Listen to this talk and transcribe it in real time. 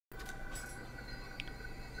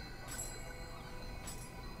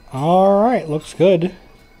Alright, looks good.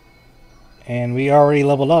 And we already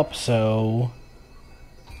leveled up, so...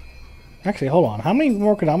 Actually, hold on. How many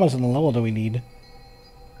more Kodamas in the level do we need?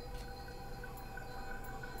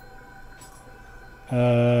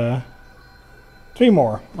 3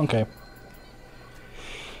 more. Okay.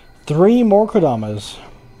 3 more Kodamas.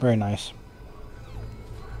 Very nice.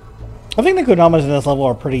 I think the Kodamas in this level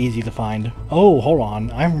are pretty easy to find. Oh, hold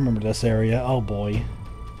on. I remember this area. Oh boy.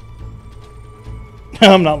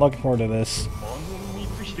 I'm not looking forward to this.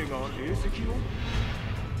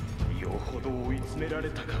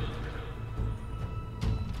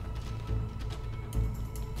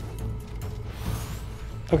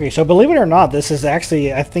 Okay, so believe it or not, this is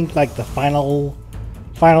actually, I think, like the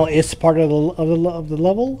final-ist part of the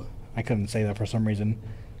level. I couldn't say that for some reason.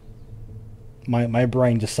 My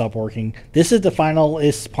brain just stopped working. This is the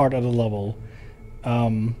final-ist part of the level.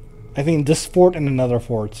 I think this fort and another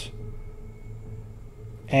fort.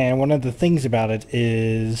 And one of the things about it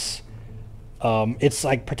is, it's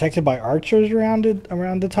like protected by archers around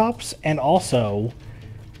the tops, and also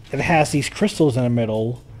it has these crystals in the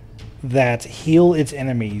middle that heal its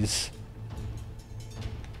enemies.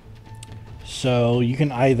 So you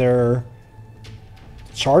can either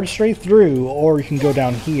charge straight through, or you can go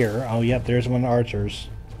down here. Oh, yep, there's one of the archers.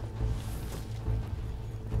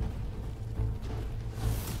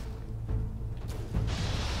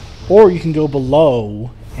 Or you can go below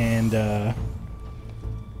and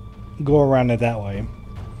go around it that way.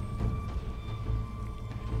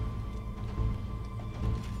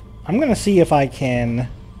 I'm gonna see if I can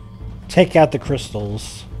take out the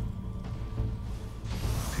crystals.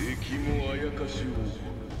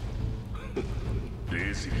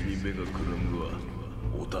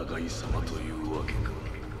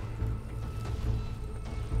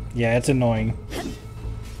 Yeah, it's annoying.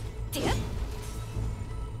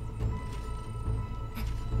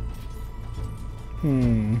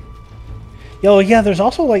 Yo, yeah, there's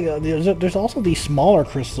also like there's also these smaller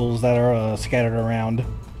crystals that are scattered around.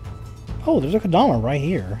 Oh, there's a Kodama right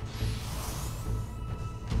here.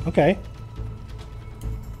 Okay.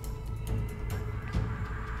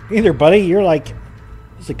 Either, buddy, you're like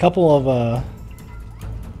just a couple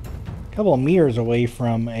of meters away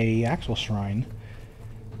from a actual shrine.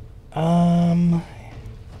 Yeah,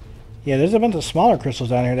 there's a bunch of smaller crystals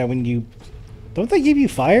down here that when you don't they give you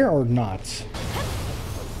fire or not?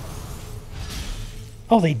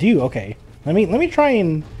 Oh, they do. Okay. Let me try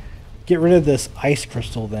and get rid of this ice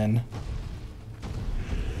crystal then.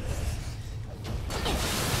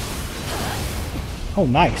 Oh,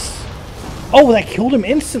 nice. Oh, that killed him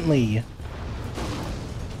instantly.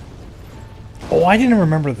 Oh, I didn't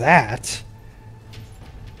remember that.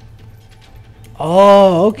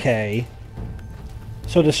 Oh, okay.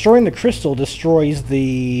 So destroying the crystal destroys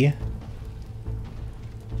the...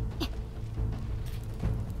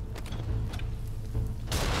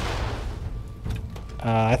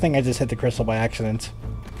 I think I just hit the crystal by accident.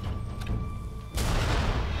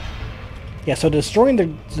 Yeah, so destroying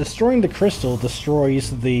the crystal destroys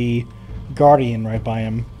the guardian right by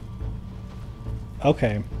him.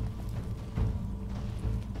 Okay.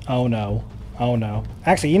 Oh no. Oh no.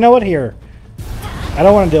 Actually, you know what? Here. I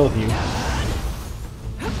don't want to deal with you.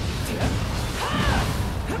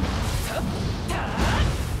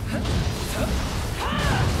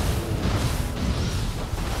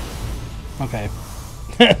 Okay.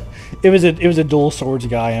 it was a dual swords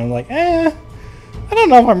guy, and I'm like, I don't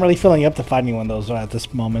know if I'm really feeling up to fighting one of those at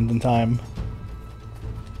this moment in time.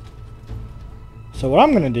 So what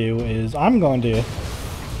I'm going to do is I'm going to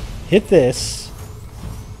hit this,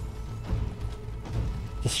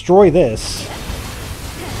 destroy this,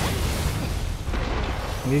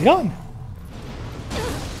 and he's gone.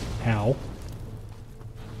 Ow.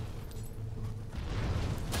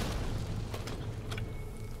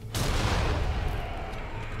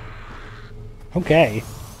 Okay.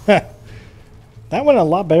 That went a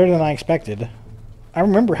lot better than I expected. I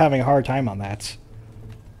remember having a hard time on that.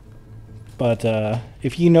 But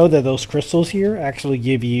if you know that those crystals here actually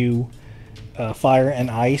give you fire and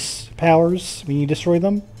ice powers when you destroy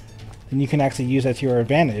them, then you can actually use that to your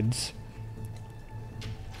advantage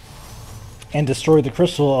and destroy the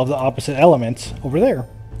crystal of the opposite element over there,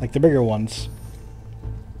 like the bigger ones.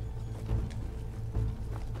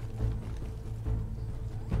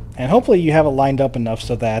 And hopefully you have it lined up enough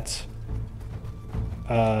so that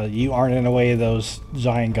you aren't in the way of those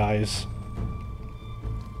giant guys.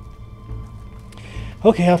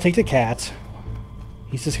 Okay, I'll take the cat.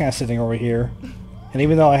 He's just kind of sitting over here. And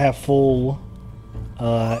even though I have full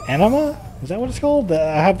anima, is that what it's called?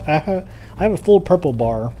 I have a full purple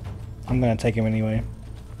bar. I'm gonna take him anyway.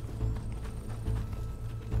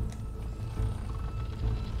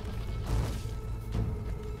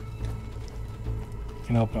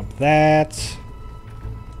 can open up that.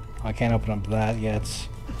 I can't open up that yet.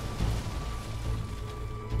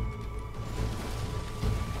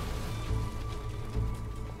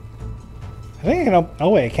 I think I can oh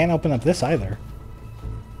wait, I can't open up this either.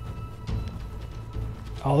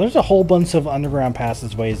 Oh, there's a whole bunch of underground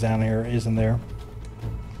passageways down here, isn't there?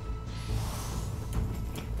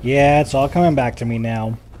 Yeah, it's all coming back to me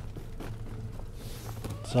now.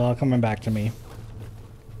 It's all coming back to me.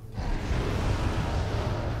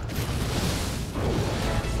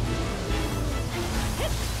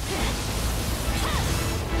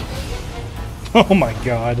 Oh my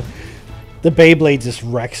god. The Beyblade just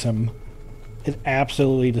wrecks him. It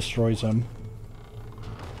absolutely destroys him.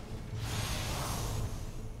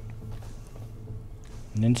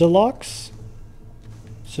 Ninja locks?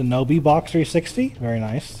 Shinobi box 360? Very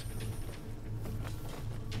nice.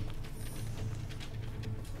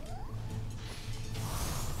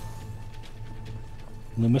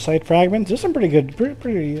 Lumicite fragments. There's some pretty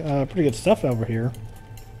good stuff over here.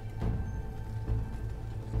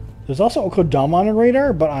 There's also a Kodama on the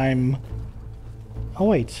radar, but I'm... Oh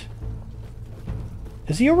wait.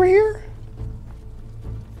 Is he over here?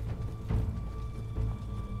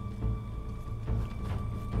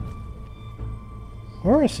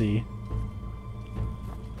 Where is he?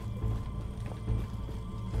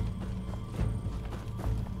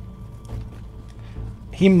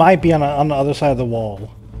 He might be on the other side of the wall.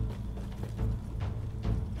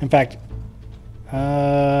 In fact,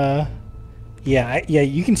 yeah,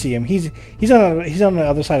 you can see him. He's on the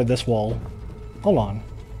other side of this wall. Hold on.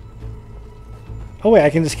 Oh wait, I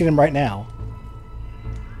can just get him right now.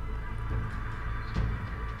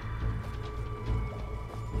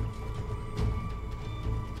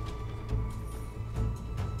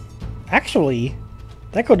 Actually,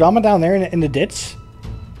 that Kodama down there in the ditch,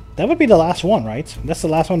 that would be the last one, right? That's the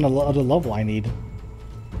last one of the level I need.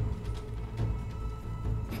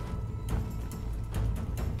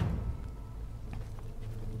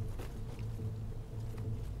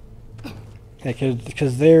 Yeah,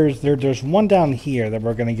 because there's one down here that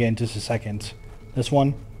we're gonna get in just a second. This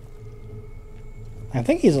one. I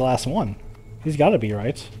think he's the last one. He's got to be,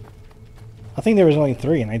 right? I think there was only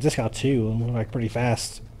 3, and I just got 2, like pretty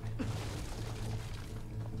fast.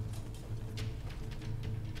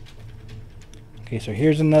 Okay, so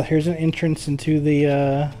here's an entrance into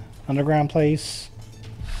the underground place.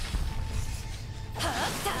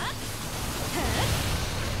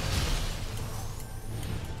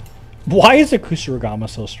 Why is the Kusuragama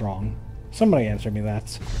so strong? Somebody answer me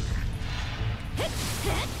that.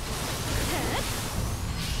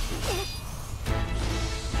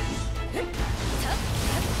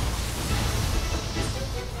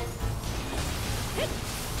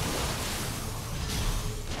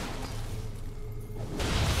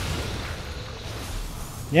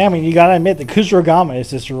 Yeah, I mean, you gotta admit the Kusuragama is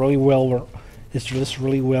just really well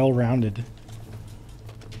rounded.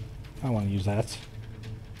 I want to use that.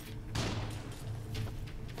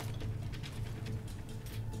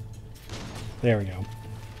 There we go.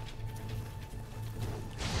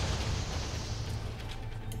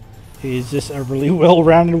 He's just a really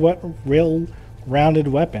well-rounded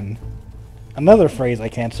weapon. Another phrase I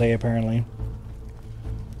can't say apparently.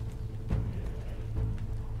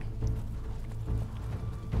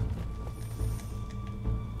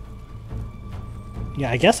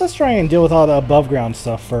 Yeah, I guess let's try and deal with all the above ground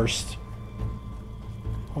stuff first.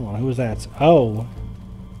 Hold on, who was that? Oh.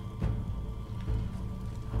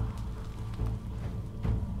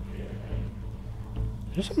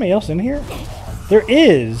 Is there somebody else in here? There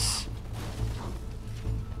is!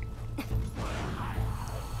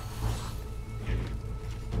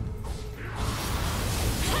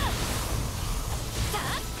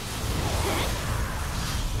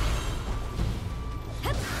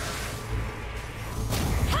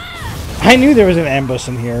 I knew there was an ambush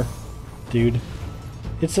in here, dude.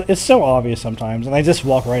 It's so obvious sometimes, and I just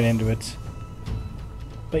walk right into it.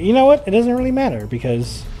 But you know what? It doesn't really matter,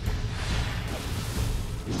 because...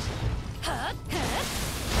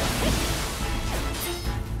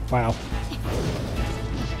 Wow.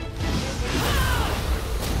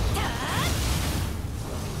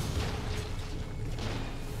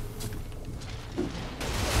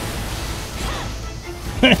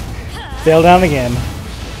 Fell down again.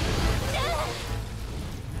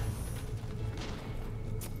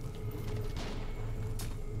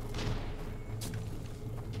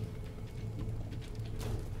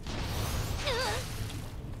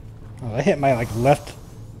 Oh, that hit my like left.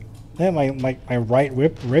 That hit my right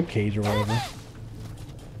rib cage or whatever.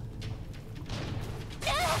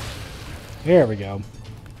 There we go.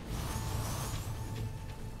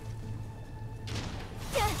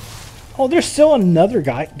 Oh, there's still another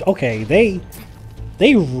guy. Okay, they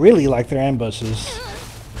really like their ambushes.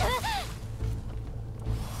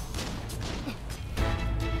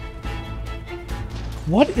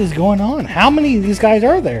 What is going on? How many of these guys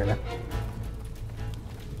are there?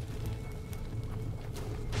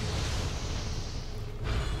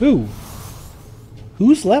 Who?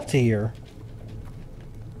 Who's left here?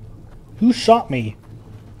 Who shot me?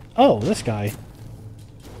 Oh, this guy.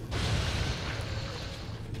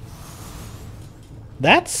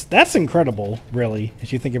 That's incredible, really,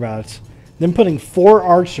 if you think about it. Them putting 4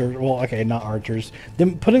 archers, well, okay, not archers.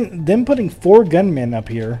 Them putting 4 gunmen up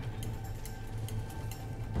here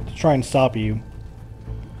to try and stop you.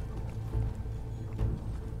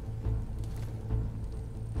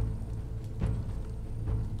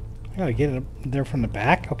 I gotta get it there from the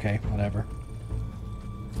back? Okay, whatever.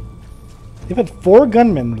 They put 4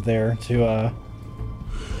 gunmen there to,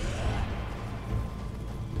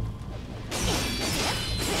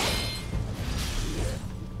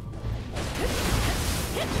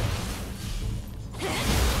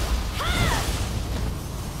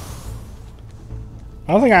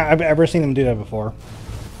 I don't think I've ever seen them do that before.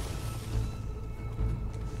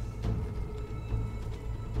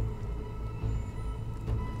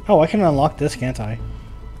 Oh, I can unlock this, can't I?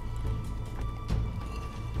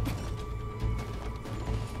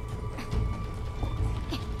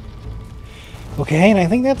 Okay, and I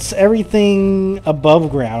think that's everything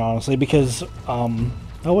above ground, honestly, because, oh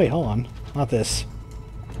wait, hold on. Not this.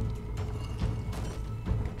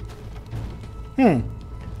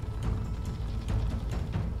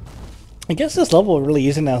 I guess this level really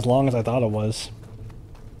isn't as long as I thought it was.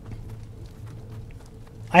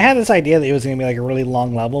 I had this idea that it was going to be like a really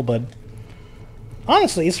long level, but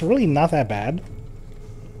honestly, it's really not that bad.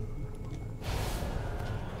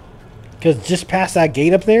 Because just past that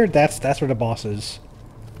gate up there, that's where the boss is.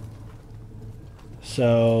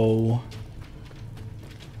 So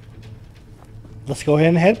let's go ahead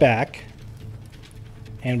and head back.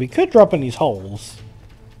 And we could drop in these holes,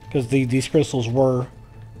 because these crystals were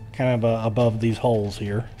kind of above these holes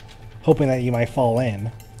here, hoping that you might fall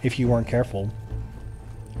in if you weren't careful.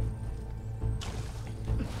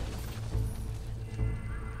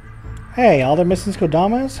 Hey, all the missing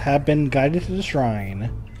Skodamas have been guided to the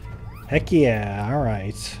shrine. Heck yeah,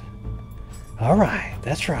 alright. Alright,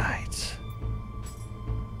 that's right.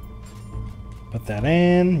 Put that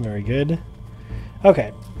in, very good.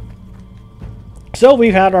 Okay. So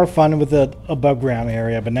we've had our fun with the above ground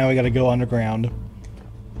area, but now we gotta go underground.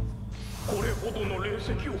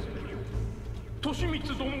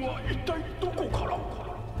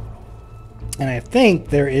 And I think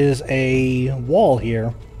there is a wall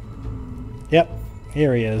here. Yep,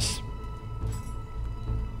 here he is.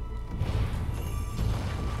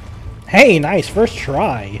 Hey, nice, first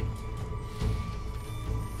try.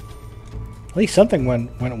 At least something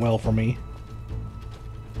went well for me.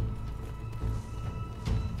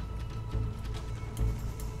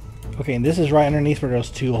 Okay, and this is right underneath where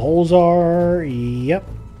those 2 holes are. Yep.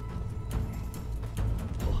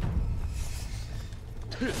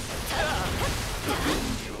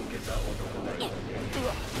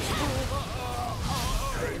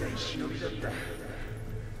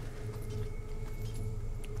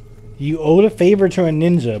 You owed a favor to a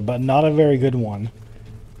ninja, but not a very good one.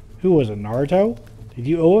 Who was it, Naruto? Did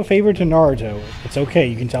you owe a favor to Naruto? It's okay,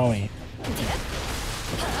 you can tell me.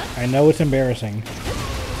 I know it's embarrassing.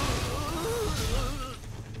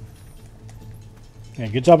 Yeah,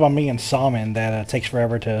 good job on me and Salmon that takes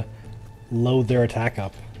forever to load their attack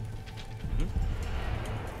up.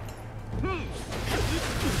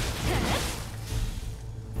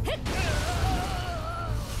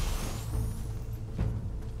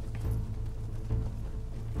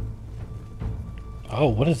 Oh,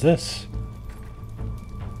 what is this?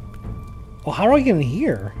 Oh, how do I get in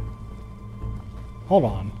here? Hold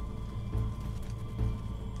on.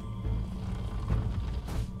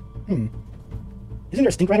 Isn't there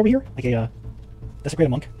a stink rat over here? Like a desecrated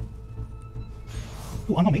monk?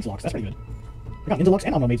 Ooh, unknown maid's locks. That's pretty good. I got ninja locks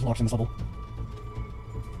and unknown maid's locks in this level.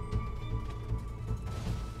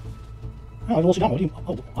 Oh, I've got what do you...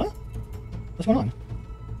 Oh, what? What's going on?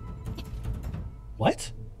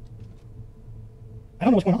 What? I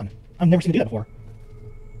don't know what's going on. I've never seen it do that before.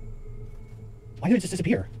 Why did it just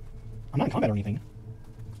disappear? I'm not in combat or anything.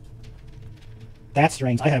 That's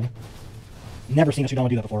strange. I have never seen a Sudama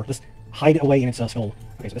do that before. Just hide away in its skull.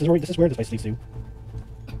 Okay, so this is where this place leads to.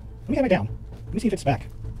 Let me get it down. Let me see if it's back.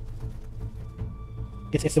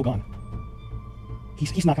 It's still gone.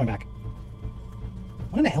 He's not coming back.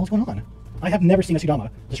 What in the hell is going on? I have never seen a Sudama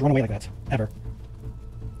just run away like that. Ever.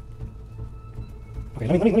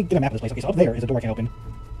 Okay, let me get a map of this place. Okay, so up there is a door I can open.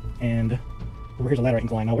 And over here's a ladder I can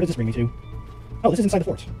climb. Now, where does this bring me to? Oh, this is inside the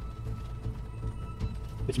fort.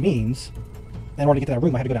 Which means that in order to get to that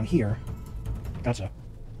room, I had to go down here. Gotcha.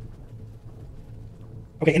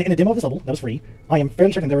 Okay, in a demo of this level, that was free, I am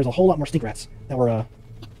fairly certain there was a whole lot more stink rats that were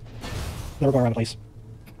going around the place.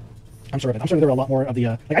 I'm sure of it. I'm sure there were a lot more of the,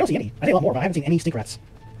 like, I don't see any. I say a lot more, but I haven't seen any stink rats.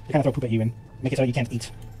 They kind of throw poop at you and make it so you can't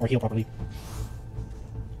eat or heal properly.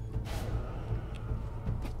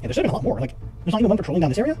 Yeah, there should have been a lot more. Like, there's not even one patrolling down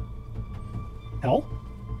this area? At all?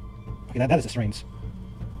 Okay, that is a strange.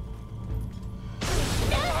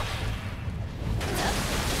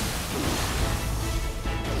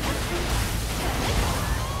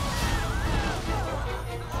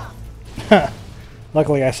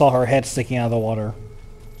 Luckily, I saw her head sticking out of the water.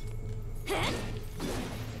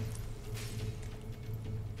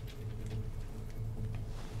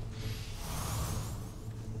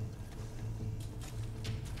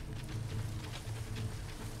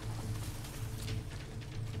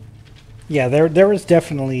 Yeah, there was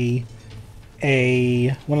definitely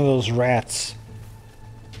one of those rats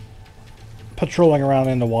patrolling around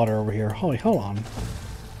in the water over here. Holy, hold on.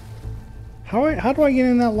 How do I get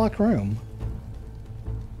in that locked room?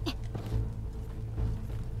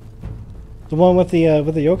 The one with the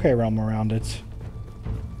yokai realm around it.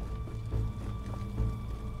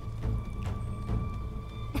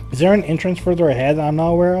 Is there an entrance further ahead that I'm not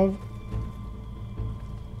aware of?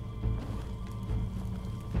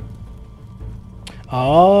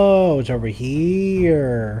 Oh, it's over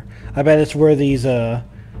here. I bet it's where these I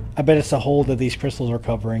bet it's the hole that these crystals are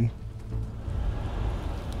covering.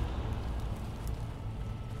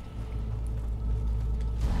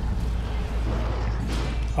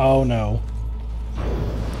 Oh no.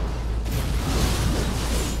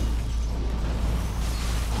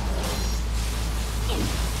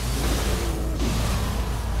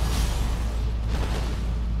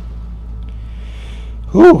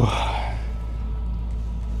 Whew.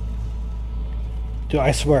 Dude,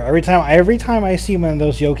 I swear, every time I see one of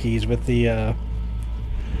those yokis with the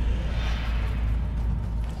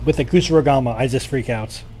Kusuragama, I just freak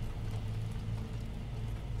out.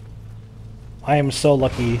 I am so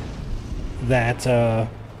lucky that I'm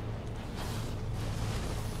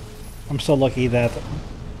so lucky that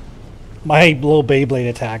my little Beyblade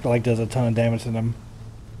attack like does a ton of damage to them.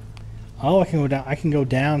 Oh, I can go down. I can go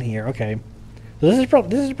down here. Okay, so this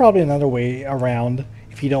is probably another way around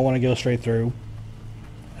if you don't want to go straight through.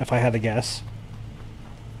 If I had to guess,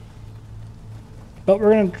 but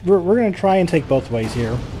we're gonna try and take both ways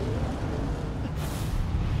here.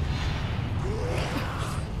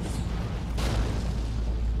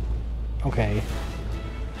 Okay.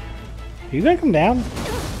 Are you gonna come down?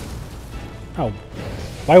 Oh.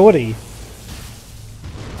 Why would he?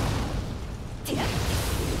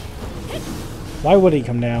 Why would he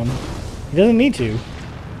come down? He doesn't need to.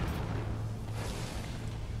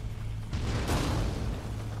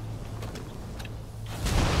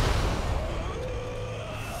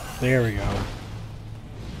 There we go.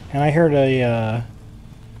 And I heard a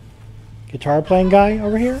guitar playing guy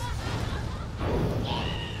over here.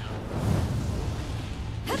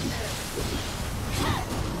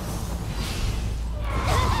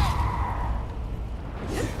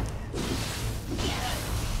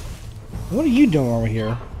 What are you doing over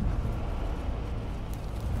here?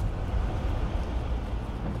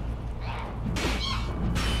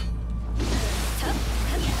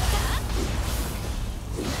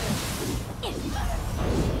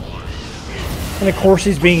 And of course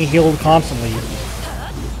he's being healed constantly,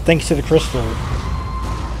 thanks to the crystal.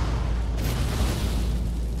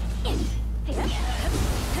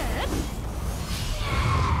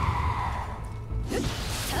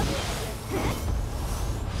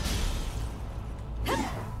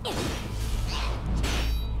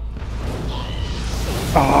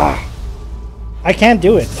 Ah! I can't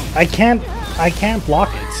do it. I can't block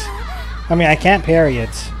it. I mean, I can't parry it.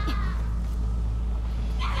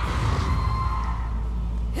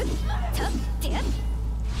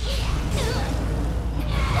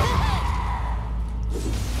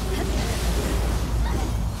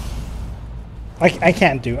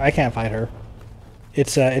 I can't fight her.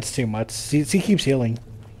 It's too much. She keeps healing.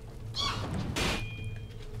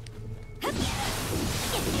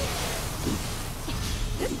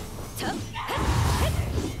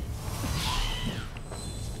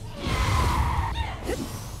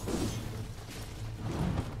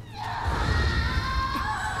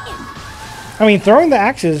 I mean, throwing the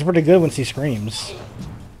axes is pretty good when she screams.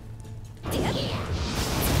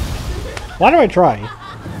 Why do I try?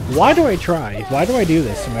 Why do I try? Why do I do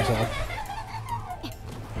this to myself?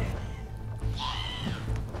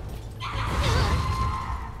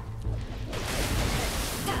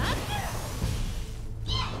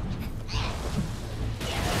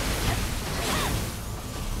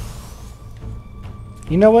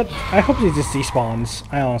 You know what? I hope he just despawns.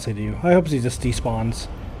 I honestly do. I hope he just despawns.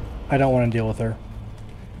 I don't want to deal with her.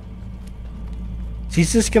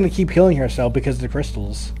 She's just going to keep healing herself because of the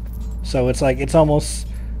crystals. So it's like, it's almost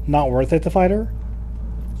not worth it to fight her.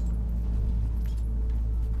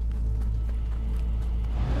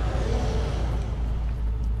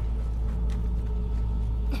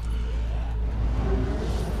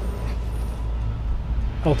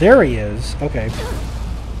 Oh, there he is. Okay.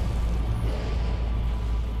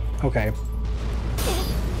 Okay.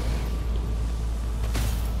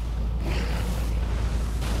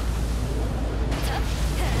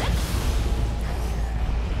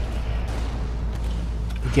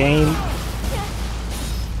 Game.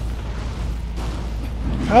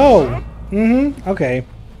 Oh! Mm-hmm. Okay.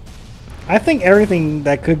 I think everything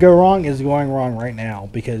that could go wrong is going wrong right now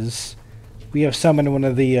because we have summoned one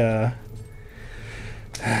of the,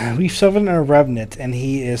 we've summoned a Revenant, and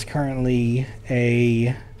he is currently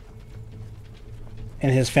in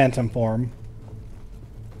his phantom form.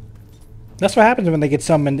 That's what happens when they get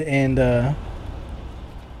summoned in the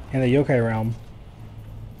yokai realm.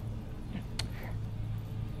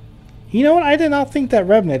 You know what? I did not think that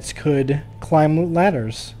Revenants could climb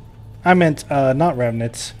ladders. I meant, not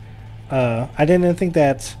Revenants. I didn't think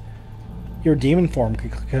that your demon form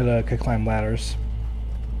could climb ladders.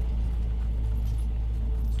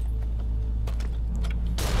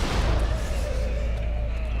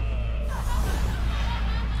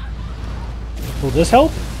 Will this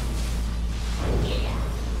help?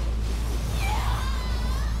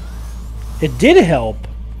 It did help!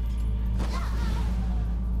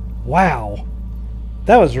 Wow.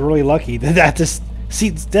 That was really lucky. That just... See,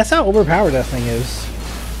 that's how overpowered that thing is.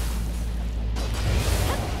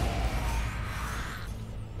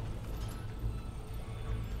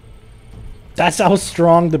 That's how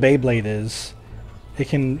strong the Beyblade is. It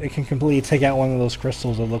can completely take out one of those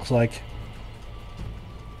crystals, it looks like.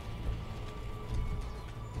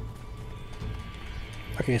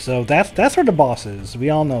 Okay, so that's where the boss is.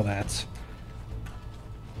 We all know that.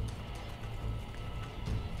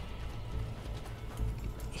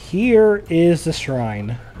 Here is the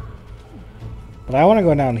shrine. But I want to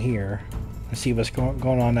go down here and see what's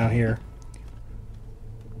going on down here.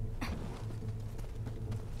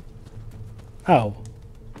 Oh.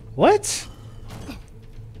 What?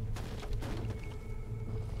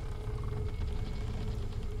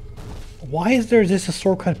 Why is there just a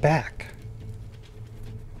shortcut back?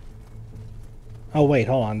 Oh wait,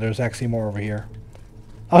 hold on. There's actually more over here.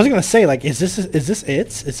 I was gonna say, like, is this it?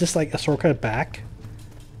 Is this like a shortcut back?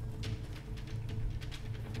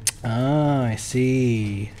 Ah, I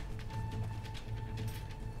see.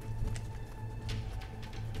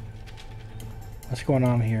 What's going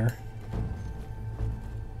on here?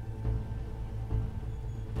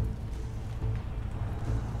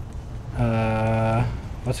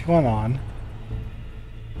 What's going on?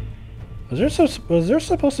 Was there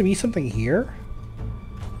supposed to be something here?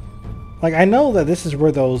 Like, I know that this is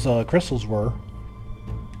where those crystals were.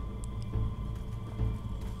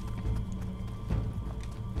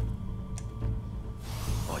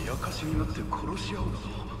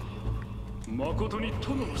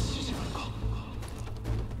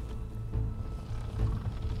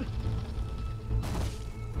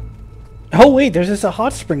 Oh wait, there's just a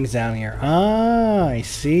hot springs down here. Ah, I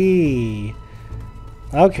see.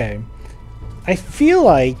 Okay. I feel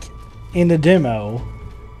like in the demo,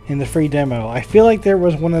 in the free demo, I feel like there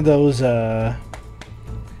was one of those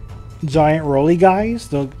giant rolly guys,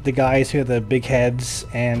 the guys who have the big heads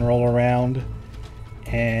and roll around,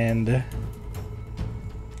 and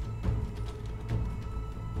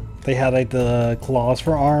they had like the claws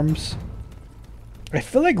for arms. I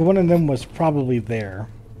feel like one of them was probably there.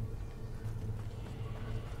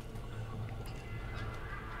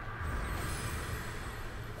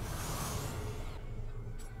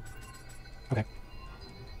 Okay.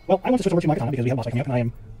 Well, I want to switch over to my katana because we have a boss fight coming up, and I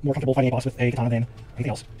am more comfortable fighting a boss with a katana than anything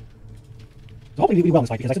else. So hopefully we do well in this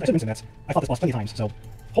fight, because I should mention that I fought this boss plenty of times, so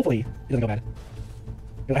hopefully it doesn't go bad.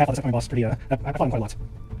 Because I have fought this upcoming boss pretty, I fought him quite a lot.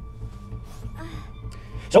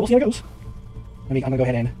 So we'll see how it goes. I'm gonna go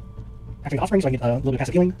ahead and activate the hot spring so I can get a little bit of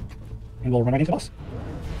passive healing, and we'll run right into the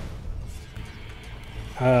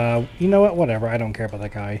boss. You know what? Whatever. I don't care about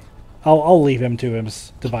that guy. I'll leave him to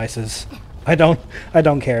his devices. I don't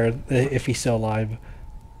care if he's still alive.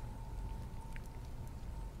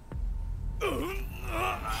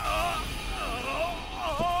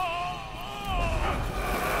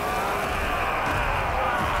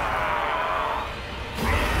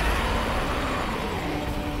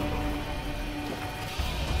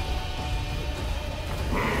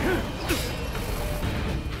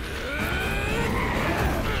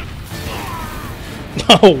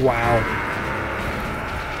 Oh, wow.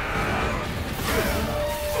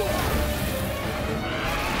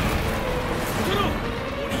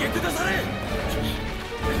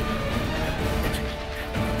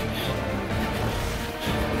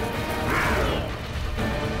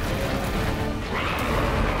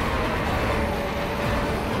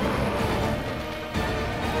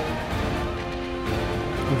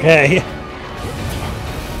 Okay.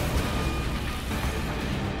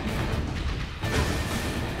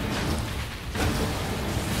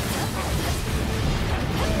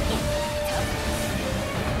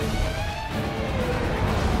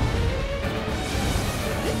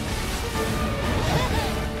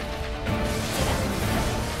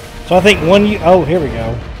 So I think when you... Oh, here we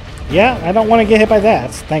go. Yeah, I don't want to get hit by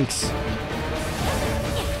that. Thanks.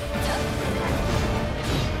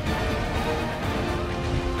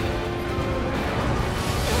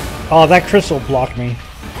 Oh, that crystal blocked me.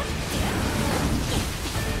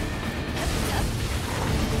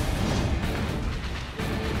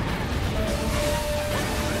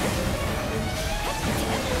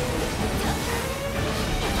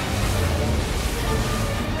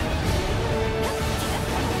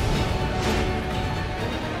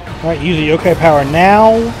 Alright, use the yokai power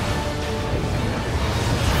now.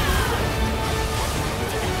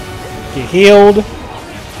 Get healed.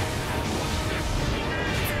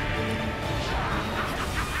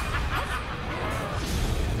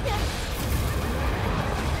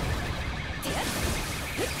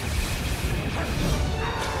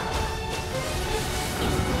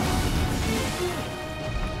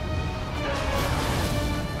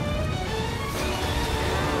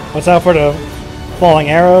 Watch out for the falling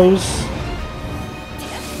arrows.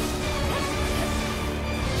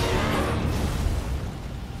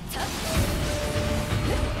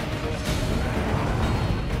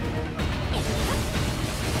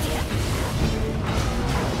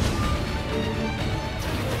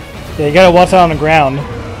 Yeah, you gotta watch out on the ground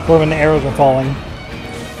for when the arrows are falling.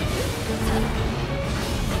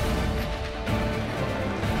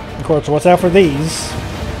 Of course, watch out for these.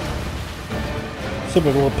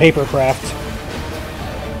 Stupid little paper craft.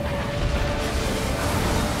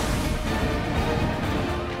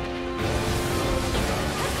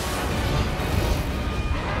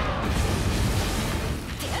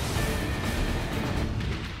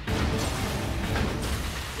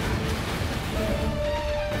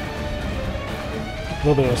 A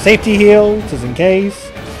little bit of safety heal, just in case.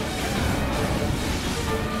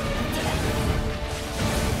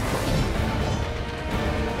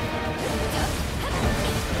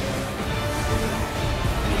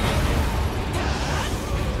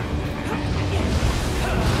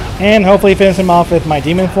 And hopefully finish him off with my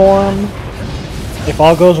demon form, if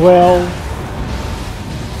all goes well.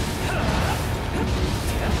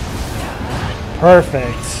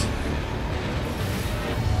 Perfect.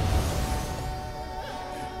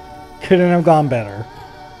 Couldn't have gone better.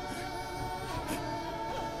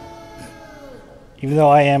 Even though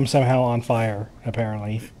I am somehow on fire,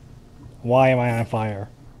 apparently. Why am I on fire?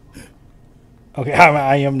 Okay,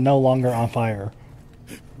 I am no longer on fire.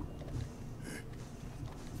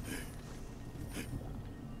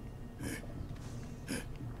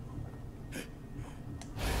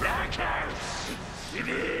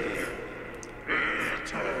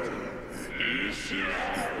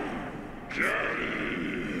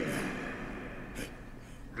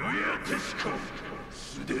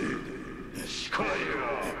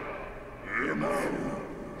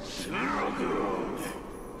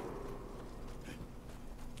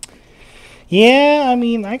 Yeah, I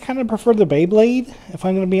mean, I kind of prefer the Beyblade, if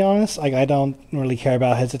I'm going to be honest. Like, I don't really care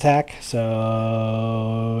about his attack,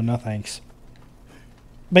 so no thanks.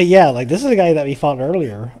 But yeah, like, this is the guy that we fought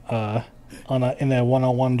earlier in a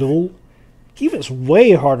one-on-one duel. He was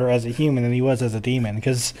way harder as a human than he was as a demon,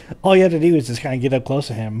 because all you had to do was just kind of get up close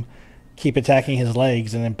to him, keep attacking his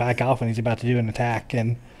legs, and then back off when he's about to do an attack.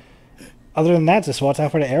 And other than that, just watch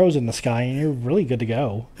out for the arrows in the sky, and you're really good to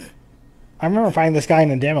go. I remember finding this guy in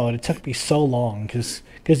the demo, and it took me so long, because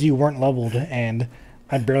you weren't leveled, and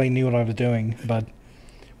I barely knew what I was doing. But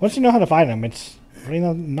once you know how to fight him, it's really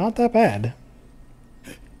not that bad.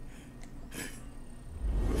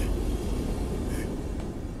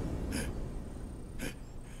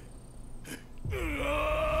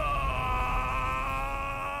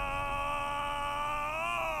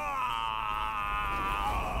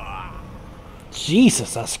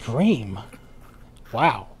 Jesus, that scream.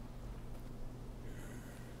 Wow.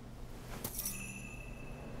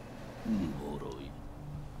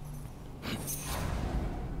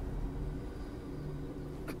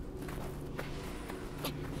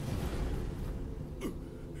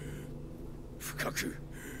 かく。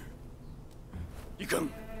いかん。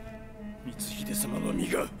光秀様の身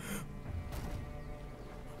が。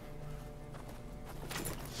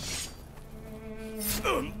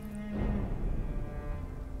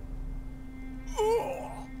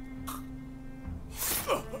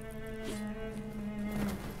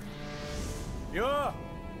よ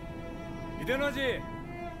う、秀の字。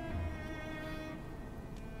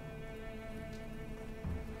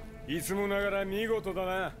いつもながら見事だ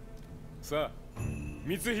な。さあ、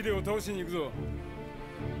光秀を倒しに行くぞ。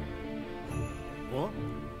あ？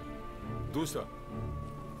どうした？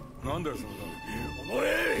なんだよその顔。おれ！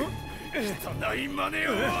汚い真似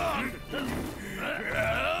を！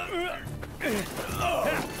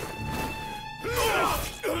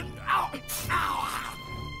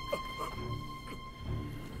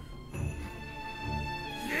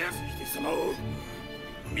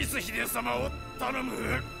光秀様を頼む。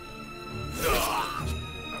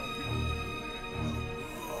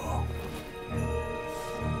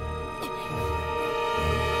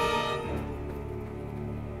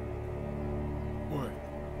おい、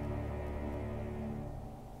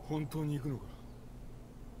本当に行くのか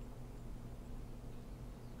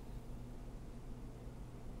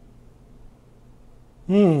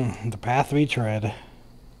？The path we tread.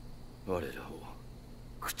 我らを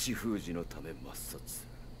口封じのため抹殺。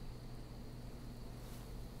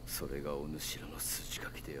それがお主らの筋書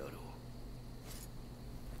きであろう。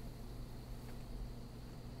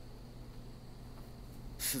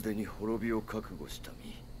すでに滅びを覚悟した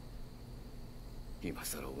身。今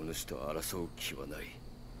さらお主と争う気はない。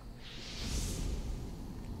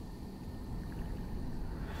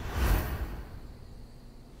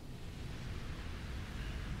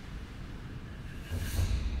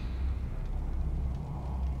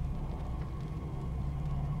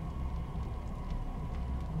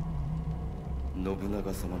信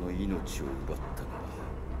長様の命を奪ったのは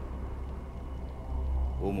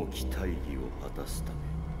重き大義を果たすため。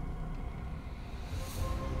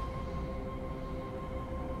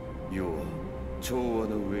世は調和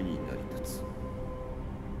の上に成り立つ。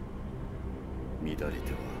乱れて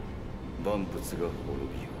は万物が滅び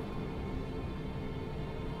よ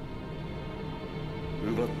う。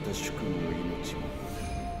奪った主君の命も、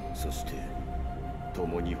そして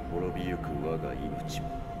共に滅びゆく我が命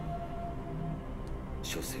も、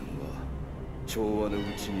所詮は調和のう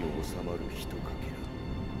ちに収まるひとかけら。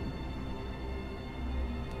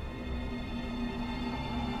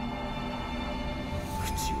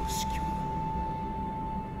口をしきは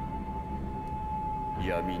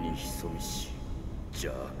闇に潜みし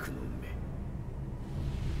邪悪の目。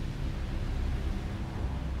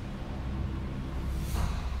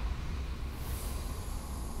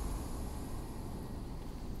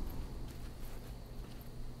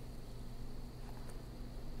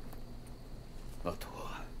あと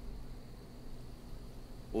は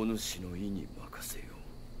お主の意に任せよう。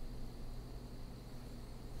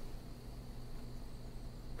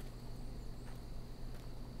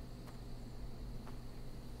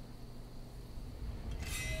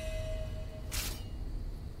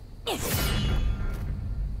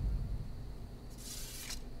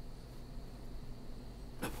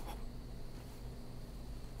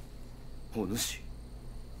お主、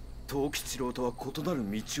藤吉郎とは異なる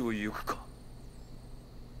道を行くか。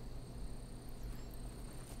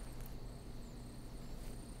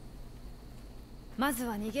まず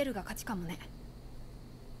は逃げるが勝ちかもね。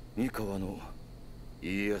三河の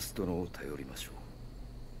家康殿を頼りましょ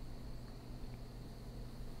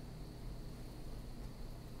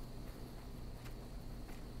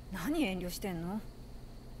う。何遠慮してんの？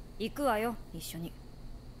行くわよ、一緒に。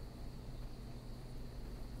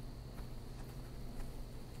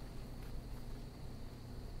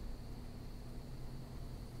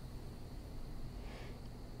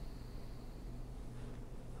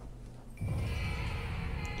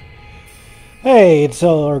Hey, it's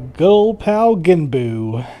our good old pal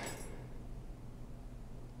Ginbu.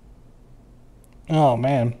 Oh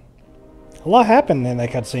man. A lot happened in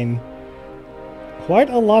that cutscene.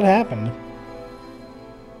 Quite a lot happened.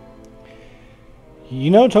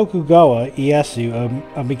 You know Tokugawa Ieyasu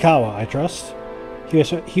of Mikawa, I trust?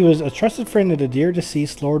 He was a trusted friend of the dear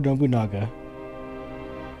deceased Lord Nobunaga.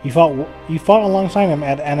 You fought alongside him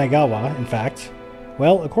at Anagawa, in fact.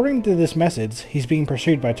 Well, according to this message, he's being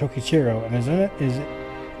pursued by Tokichiro and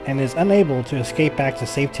is unable to escape back to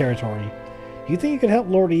safe territory. Do you think you could help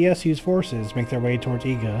Lord Ieyasu's forces make their way towards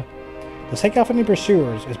Iga? To take off any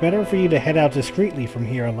pursuers, it's better for you to head out discreetly from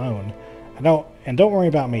here alone. And don't worry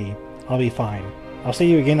about me. I'll be fine. I'll see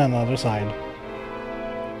you again on the other side.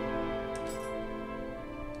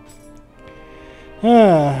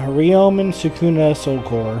 Ryumen Sukuna Soul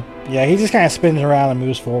Core. Yeah, he just kind of spins around and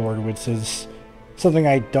moves forward, which is something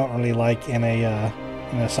I don't really like in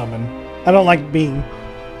a summon. I don't like being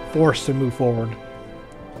forced to move forward.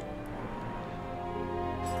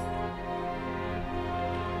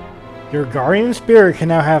 Your guardian spirit can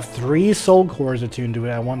now have 3 soul cores attuned to it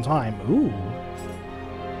at one time. Ooh.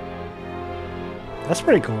 That's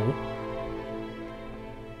pretty cool.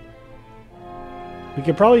 We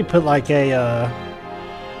could probably put like a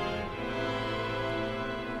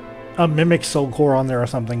mimic soul core on there or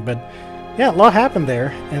something, but yeah, a lot happened there,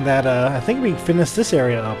 and that I think we finished this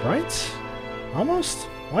area up, right? Almost?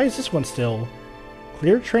 Why is this one still?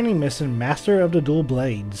 Clear training mission, Master of the Dual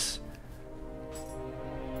Blades.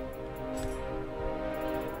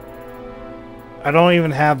 I don't even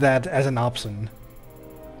have that as an option.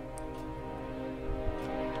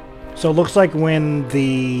 So it looks like when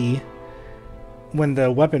the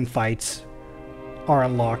weapon fights are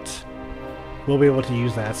unlocked, we'll be able to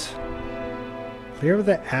use that. Clear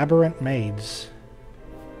the aberrant maids.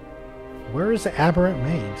 Where is the aberrant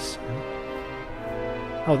maids?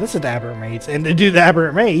 Oh, this is the aberrant maids. And to do the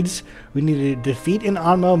aberrant maids, we need to defeat an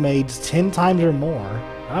Onmo maids 10 times or more.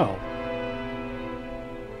 Oh.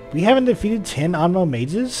 We haven't defeated 10 Onmo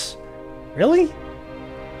mages? Really?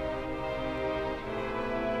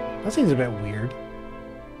 That seems a bit weird.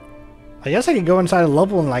 I guess I could go inside a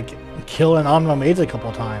level and, like, kill an Onmo mage a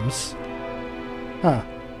couple times. Huh.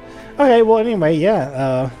 Okay, well, anyway,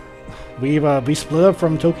 yeah. We split up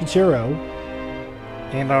from Tokichiro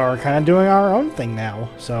and are kind of doing our own thing now,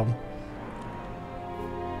 so...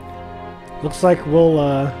 Looks like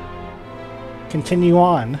we'll, continue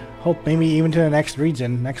on. Hope maybe even to the next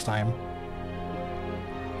region next time.